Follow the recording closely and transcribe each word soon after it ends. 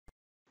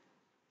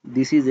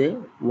This is a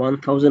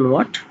 1000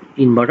 watt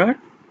inverter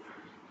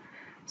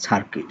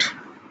circuit.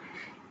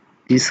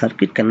 This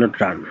circuit cannot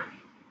run.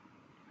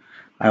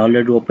 I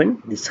already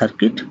opened the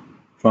circuit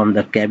from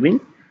the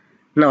cabin.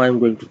 Now I am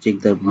going to check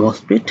the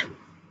MOSFET.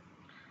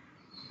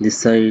 This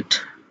side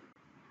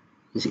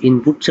is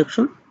input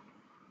section.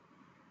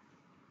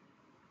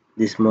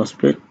 This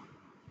MOSFET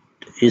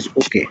is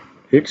okay.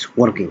 It's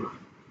working.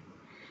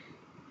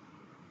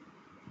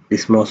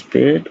 This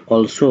MOSFET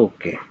also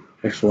okay.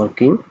 It's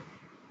working.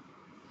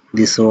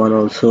 This one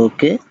also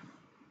okay.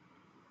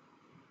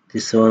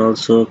 This one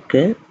also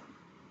okay.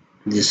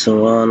 This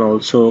one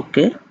also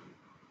okay.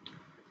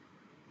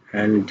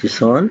 And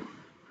this one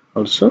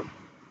also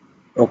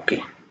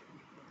okay.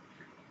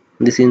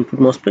 This input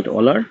MOSFET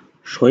all are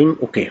showing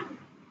okay.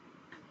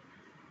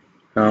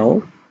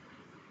 Now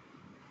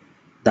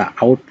the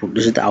output,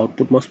 this is the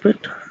output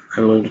MOSFET.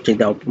 I'm going to check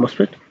the output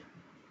MOSFET.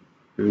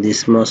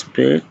 This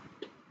MOSFET,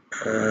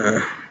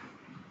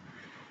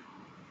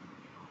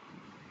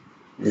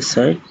 this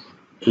side,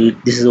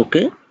 this is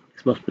okay.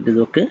 This MOSFET is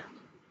okay.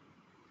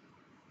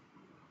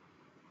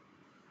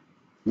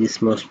 This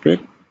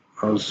MOSFET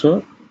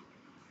also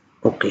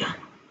okay.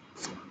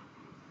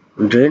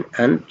 Drain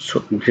and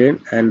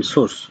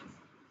source.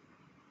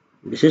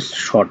 This is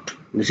short.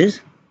 This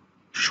is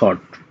short.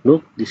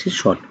 Look, this is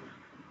short.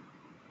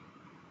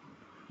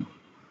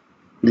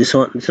 This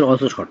is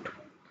also short.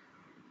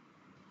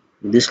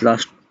 This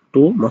last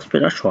two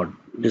MOSFET are short.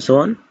 This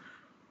one,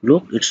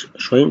 look, it's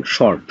showing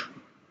short.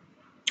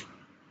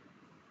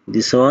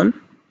 This one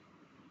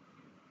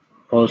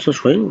also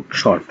showing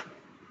short.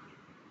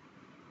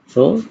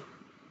 So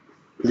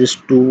these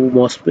two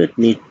MOSFET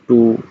need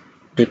to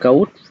take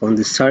out from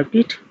this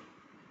circuit.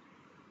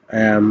 I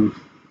am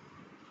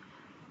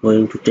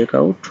going to take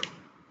out.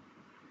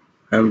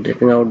 I am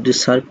taking out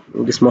this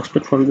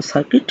MOSFET from the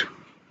circuit.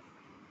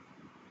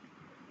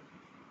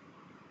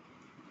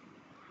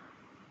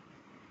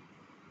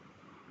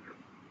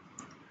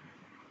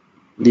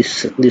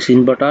 This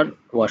inverter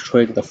was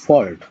showing the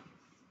fault.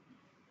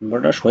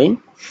 Inverter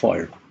showing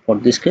fault. For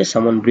this case,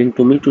 someone bring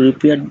to me to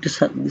repair this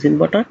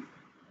inverter.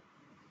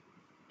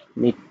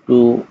 Need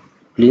to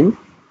clean.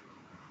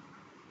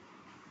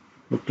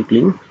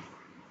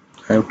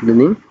 I am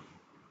cleaning.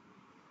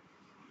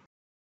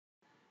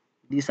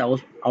 This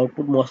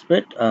output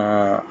MOSFET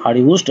are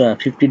used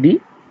 50D.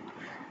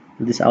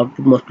 This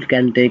output MOSFET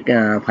can take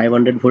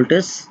 500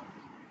 voltage.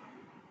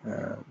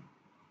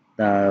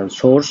 The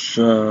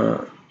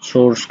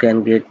source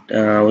can get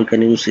we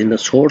can use in the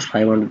source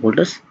 500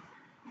 voltage.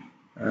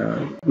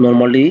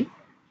 Normally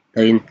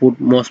the input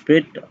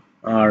MOSFET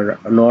are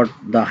not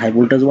the high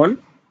voltage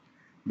one,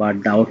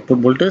 but the output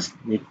voltage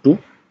need to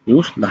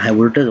use the high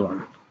voltage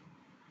one.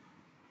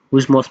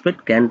 Which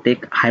MOSFET can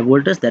take high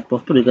voltage, that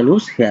MOSFET we can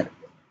use here.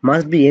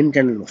 Must be N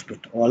channel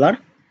MOSFET. All are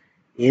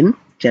N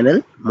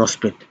channel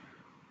MOSFET.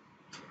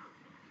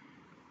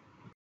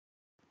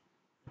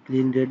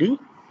 Clean ready.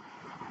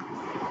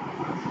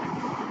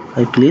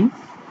 I clean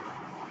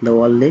the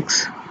wall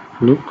legs.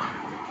 Look,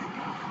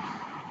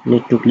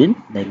 need to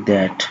clean like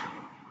that.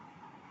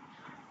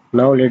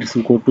 Now let's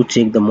go to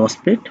check the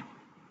MOSFET.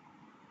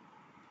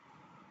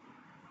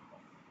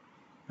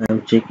 I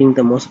am checking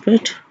the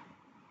MOSFET.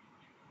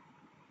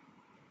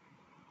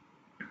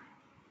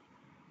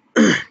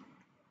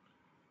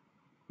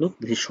 Look,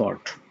 this is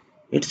short.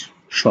 It's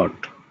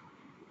short.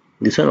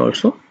 This one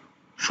also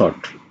short.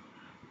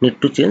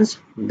 Need to change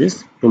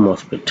this to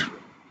MOSFET.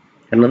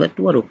 Another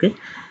two are okay.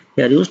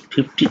 Here used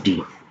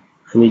 50D.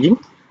 I'm using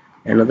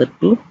another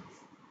two.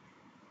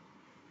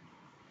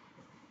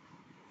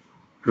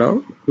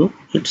 Now look,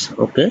 it's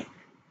okay.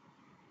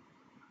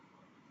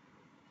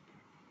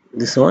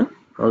 This one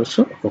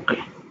also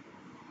okay.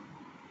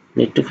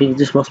 Need to fix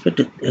this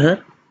MOSFET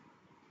here.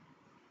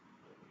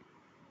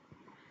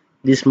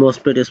 This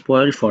MOSFET is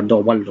spoiled for the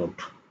overload.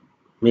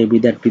 Maybe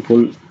that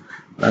people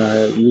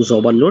use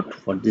overload.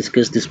 For this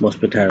case, this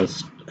MOSFET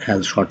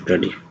has short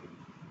ready.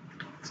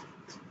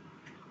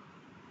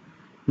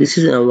 This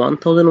is a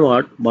 1000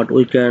 watt, but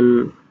we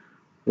can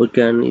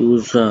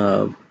use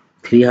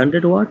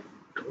 300 watt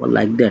or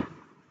like that.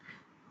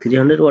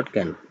 300 watt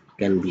can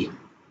be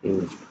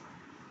used,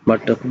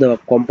 but the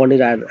company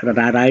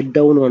write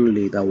down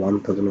only the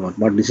 1000 watt.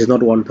 But this is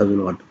not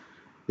 1000 watt.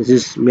 This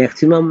is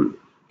maximum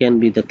can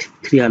be the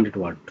 300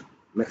 watt.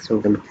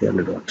 Maximum can be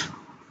 300 watt.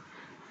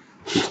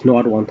 It's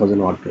not 1000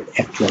 watt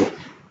actually.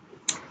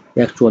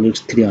 Actually, it's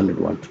 300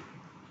 watt.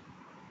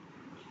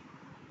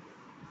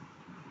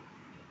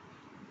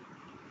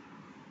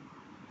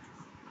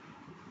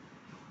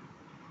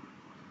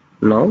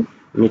 Now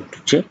need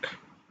to check.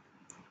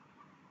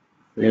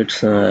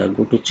 Let's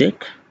go to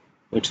check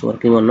it's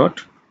working or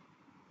not.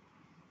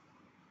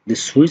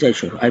 This switch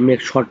I make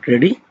short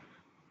ready.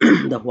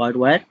 The white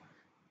wire.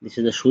 This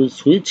is the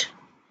switch.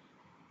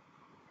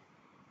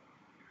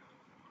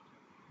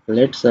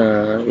 Let's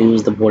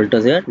use the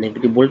voltage here.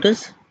 Negative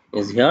voltage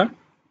is here.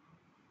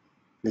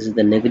 This is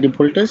the negative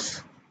voltage,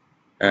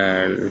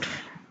 and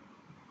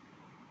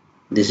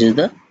this is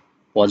the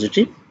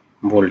positive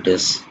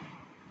voltage.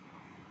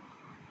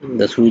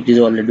 The switch is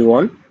already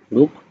on.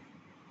 Look,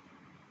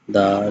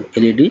 the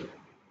LED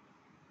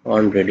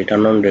on ready,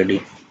 turn on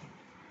ready.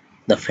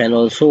 The fan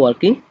also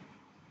working.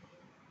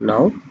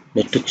 Now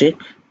need to check.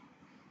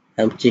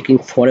 I'm checking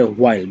for a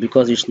while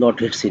because it's not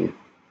heatsink.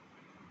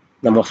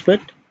 The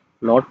MOSFET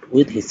not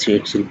with his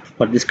heatsink.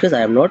 For this case,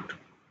 I am not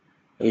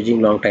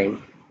using long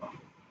time.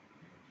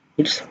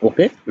 It's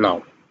okay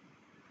now.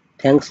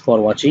 Thanks for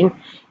watching.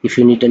 If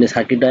you need any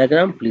circuit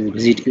diagram, please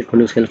visit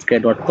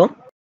electronicshealthcare.com,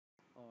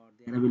 or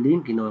there will be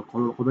link in our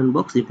comment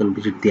box. You can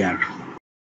visit there.